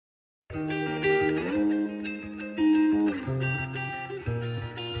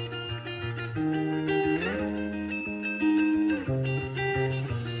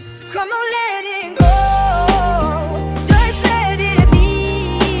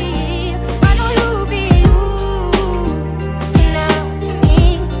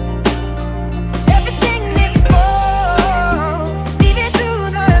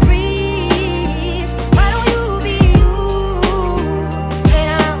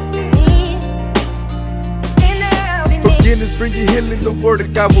bring you healing, the word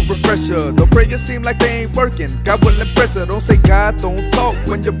of God will refresh you. Don't pray it seem like they ain't working, God will impress her. Don't say God don't talk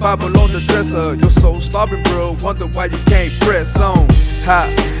when your Bible on the dresser. Your soul starving, bro, wonder why you can't press on. Ha,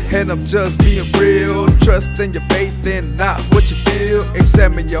 and I'm just being real. Trust in your faith and not what you feel.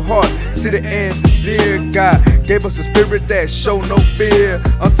 Examine your heart, see the end is near. God gave us a spirit that show no fear.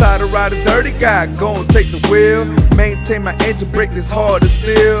 I'm tired of riding dirty, God gon' take the wheel. Maintain my engine, break this hard as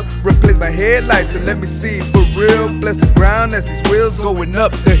steel. Replace my headlights and let me see for real. Bless the ground as these wheels going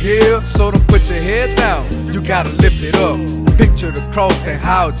up the hill. So don't put your head down, you gotta lift it up. Picture the cross and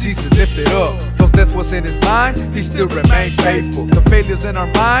how Jesus lifted up. Though that's what's in his mind, he still remain faithful. The failures in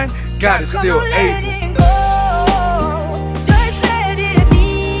our mind, God is still able.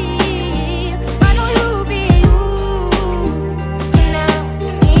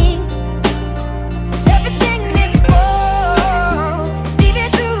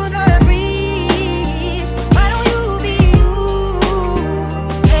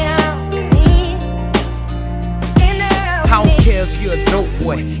 You're a dope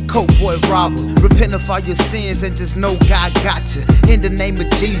boy, coke boy, robber. Repent of all your sins and just know God got you. In the name of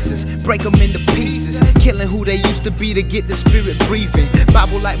Jesus, break them into pieces. Killing who they used to be to get the spirit breathing.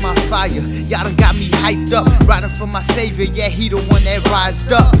 Bible like my fire, y'all done got me hyped up. Riding for my savior, yeah, he the one that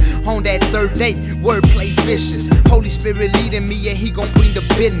rised up. On that third day, wordplay vicious. Holy Spirit leading me, yeah, he gon' bring the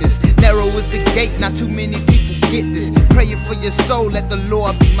business. Narrow is the gate, not too many people get this. Praying for your soul, let the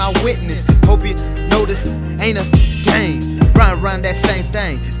Lord be my witness. Hope you notice, ain't a game. Run that same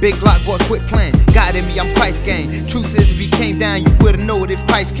thing. Big Glock boy, quit playing. God in me, I'm Christ gang. Truth is, if he came down, you wouldn't know it if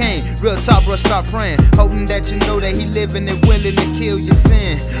Christ came. Real talk, bro, start praying. Hoping that you know that he living and willing to kill your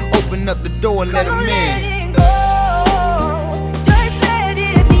sin. Open up the door and let him in.